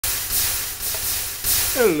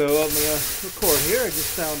Hello, I'm going to record here. I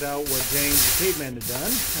just found out what James the Caveman had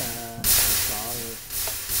done. I saw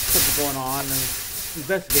something going on and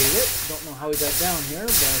investigated it. Don't know how he got down here,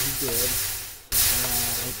 but he did.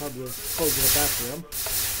 I probably closed it up after him.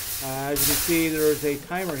 As you can see, there's a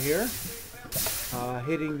timer here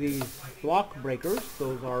hitting these block breakers.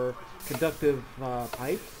 Those are conductive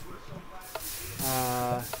pipes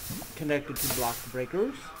connected to block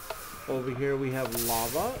breakers. Over here we have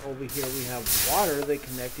lava. Over here we have water they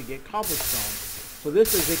connect to get cobblestone. So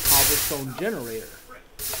this is a cobblestone generator.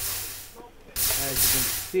 As you can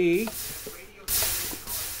see,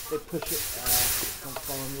 they push it. Don't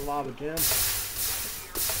fall in the lava, Jim.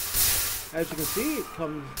 As you can see, it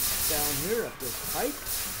comes down here up this pipe.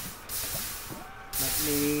 Let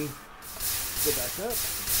me go back up.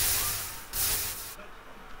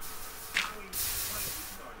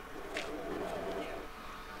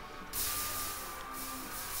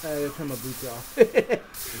 I gotta turn my boots off.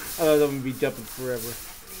 Otherwise I'm gonna be jumping forever.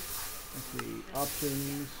 Let's see,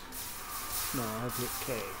 options. No, I have to hit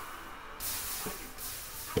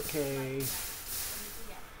K.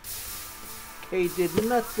 K did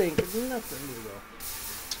nothing. Did nothing. There we go.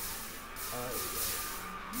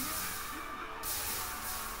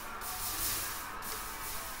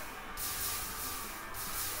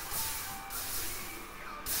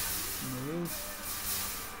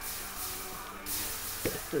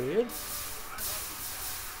 Period.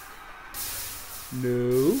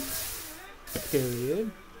 No. Period.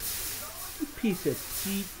 You piece of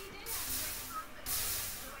cheat.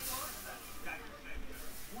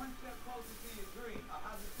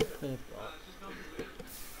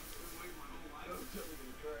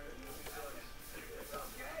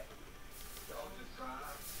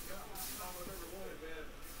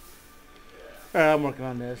 Alright, I'm working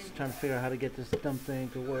on this, trying to figure out how to get this dumb thing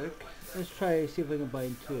to work. Let's try see if we can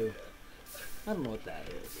bind two. I don't know what that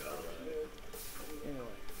is. Anyway.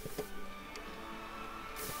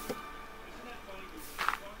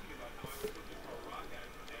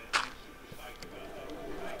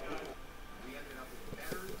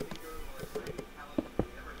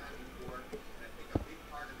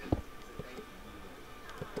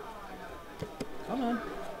 Come on.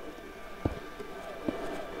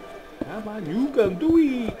 Come on, you can do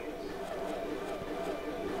it.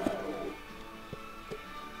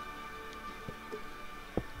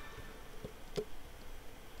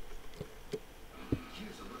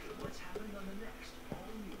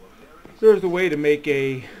 There's a way to make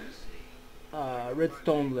a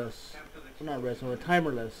redstone-less, not redstone, a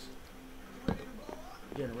timerless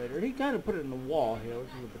generator. He kind of put it in the wall here, which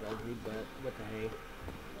is a bit ugly, but what the hey.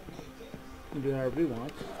 He can do however he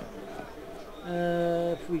wants.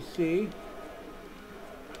 If we see,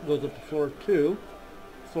 goes up to floor 2.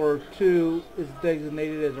 Floor 2 is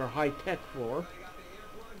designated as our high-tech floor.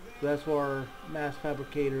 So that's for our mass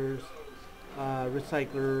fabricators,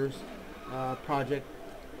 recyclers, project.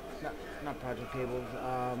 Not project tables.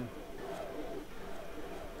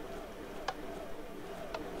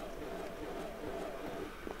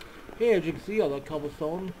 Here, as you can see, all that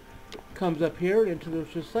cobblestone comes up here into the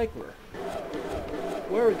recycler,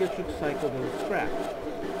 where it gets recycled as scrap.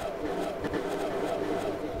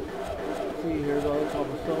 See, here's all the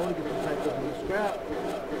cobblestone. It gets recycled as scrap.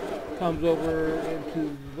 Comes over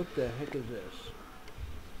into, what the heck is this?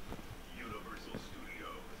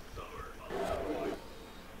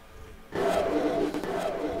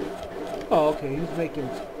 Oh, okay, he's making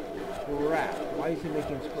scrap. Why is he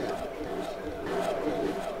making scrap?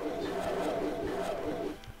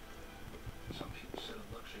 Some people said a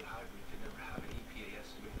luxury hybrid could never have an EPA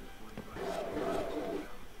estimated 40 bucks.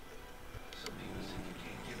 Some people think you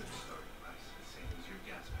can't give it a starting price the same as your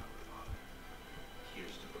gas-powered model.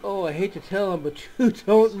 Here's to Oh, I hate to tell him, but you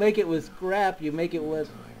don't make it with scrap. You make it with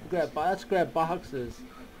scrap boxes.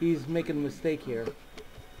 He's making a mistake here.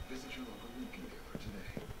 visit your local Lincoln dealer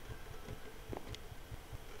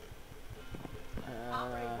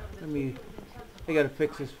today. I gotta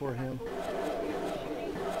fix this for him.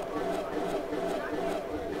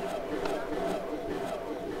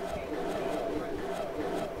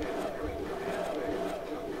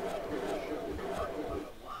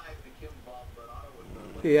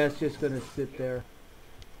 Yeah, it's just gonna sit there.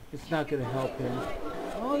 It's not gonna help him.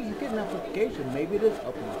 Oh, he's getting amplification. Maybe it is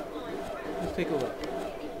helping him. Let's take a look.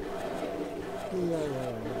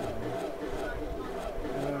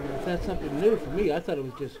 That's something new for me. I thought it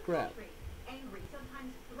was just scrap.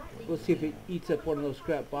 We'll see if it eats up one of those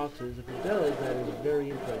scrap boxes. If it does, that is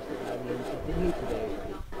very interesting. I learned something new today.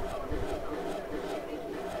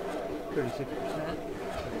 36%,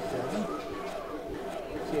 37.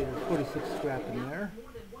 See, there's 46 scrap in there.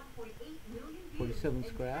 46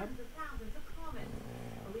 27 scrap.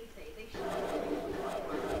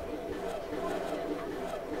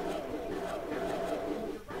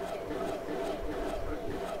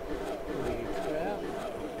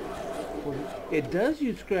 It does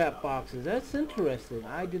use scrap boxes. That's interesting.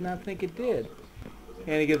 I did not think it did.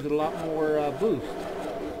 And it gives it a lot more boost.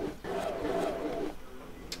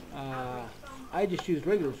 I just used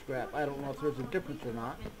regular scrap. I don't know if there's a difference or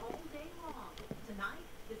not.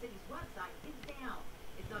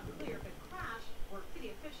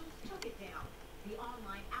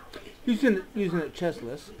 Using it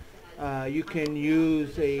chestless, you can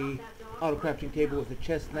use a auto crafting table with a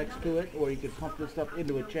chest next to it, or you could pump this stuff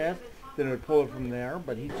into a chest, then it would pull it from there,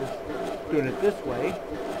 but he's just doing it this way,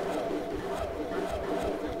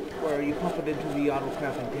 where you pump it into the auto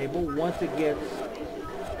crafting table. Once it gets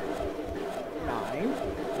 9,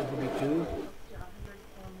 this will be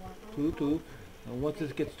 2, and once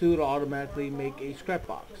this gets 2, it'll automatically make a scrap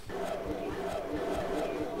box.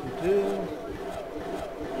 2,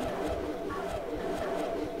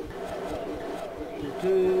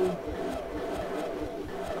 2,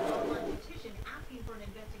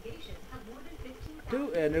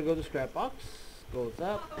 and there goes the scrap box. Goes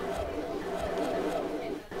up.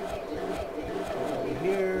 Over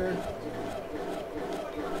here.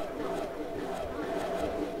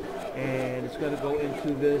 And it's going to go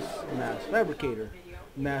into this mass fabricator.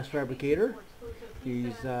 Mass fabricator,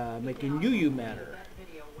 he's making UU matter.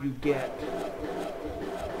 You get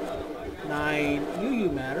 9 UU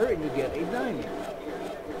matter and you get a diamond.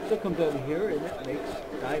 So it comes over here and it makes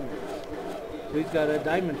diamonds. So he's got a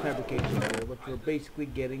diamond fabrication here, which we're basically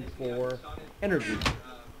getting for energy.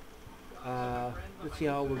 Let's see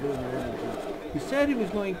how we're doing on energy. He said he was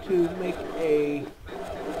going to make a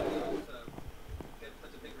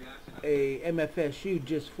MFSU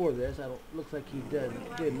just for this. Looks like he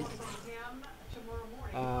didn't.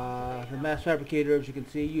 The mass fabricator, as you can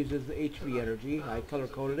see, uses the HV energy. I color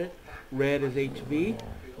coded it. Red is HV,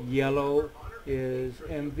 yellow is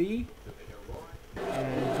MV,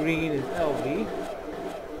 and green is LV.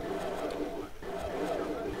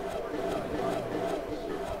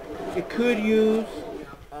 It could use,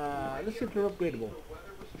 let's see if they're upgradable.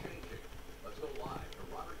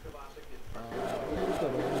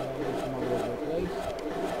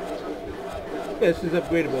 This is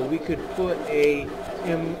upgradable. We could put a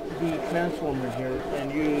MV transformer in here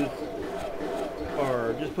and use,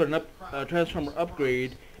 or just put a transformer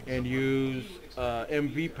upgrade and use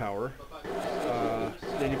MV power.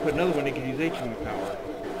 Then you put another one that can use HV power.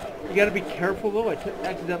 You got to be careful though. I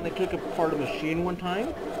accidentally took apart a machine one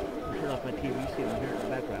time. I'll turn off my TV so you don't hear it in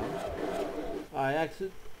the background. I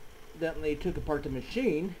accidentally took apart the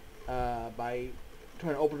machine by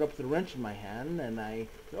trying to open it up with the wrench in my hand, and I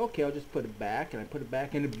said, okay, I'll just put it back, and I put it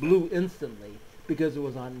back, and it blew instantly because it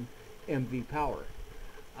was on MV power.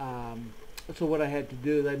 So what I had to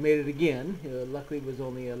do is I made it again. Luckily it was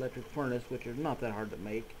only an electric furnace, which is not that hard to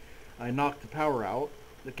make. I knocked the power out,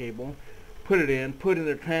 the cable, put it in, put in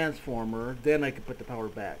the transformer, then I could put the power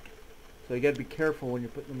back. So you got to be careful when you're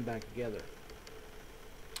putting them back together.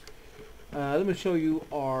 Let me show you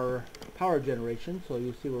our power generation, so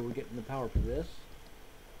you'll see where we're getting the power for this.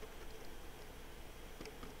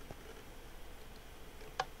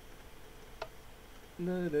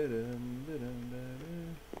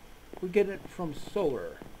 We get it from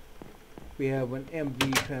solar. We have an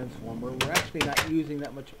MV transformer. We're actually not using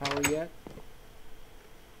that much power yet.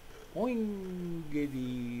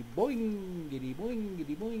 Boingity, boingity,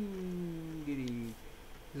 boingity, boingity.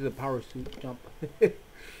 This is a power suit jump. We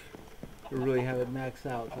really have it maxed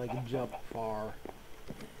out so I can jump far.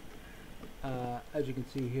 As you can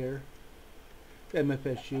see here,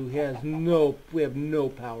 MFSU we have no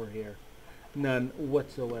power here. None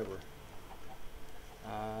whatsoever.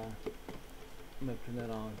 I'm going to turn that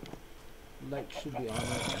on. Light should be on.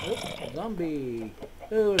 Oh, zombie!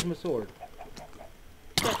 Oh, there's my sword.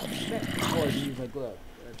 Oh, I didn't use my glove.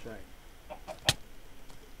 That's right.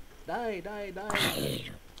 Die, die,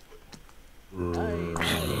 die. Die,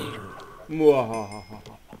 die. Mwahaha.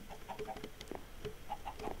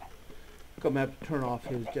 I'm going to have to turn off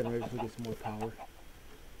his generator so we get some more power.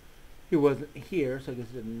 He wasn't here, so I guess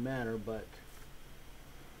it didn't matter, but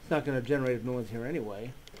it's not going to generate if no one's here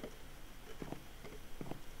anyway.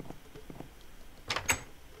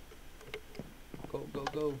 Go, go,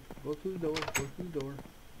 go. Go through the door. Go through the door.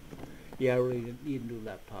 Yeah, I really need a new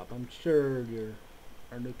laptop. I'm sure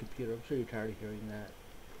our new computer, I'm sure you're tired of hearing that.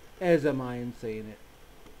 As am I in saying it.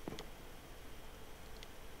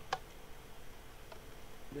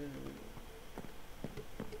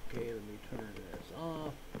 Okay, let me turn this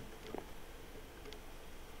off.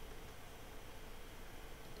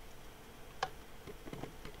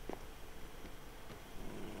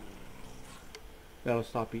 That'll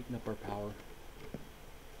stop eating up our power.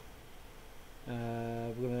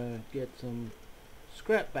 We're gonna get some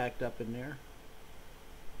scrap backed up in there.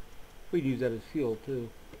 We'd use that as fuel too.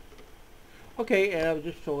 Okay, and I was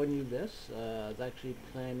just showing you this. I was actually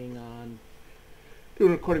planning on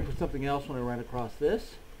doing a recording for something else when I ran across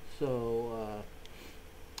this. So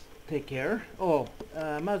take care. Oh,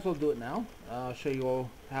 I might as well do it now. I'll show you all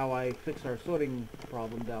how I fix our sorting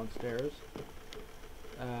problem downstairs.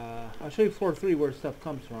 I'll show you floor 3 where stuff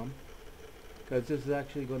comes from, because this is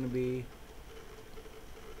actually going to be,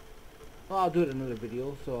 well, I'll do it in another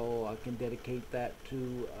video so I can dedicate that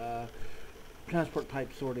to transport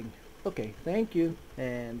pipe sorting. Okay, thank you,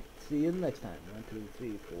 and see you next time. 1, 2,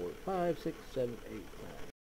 3, 4, 5, 6, 7, 8, 9.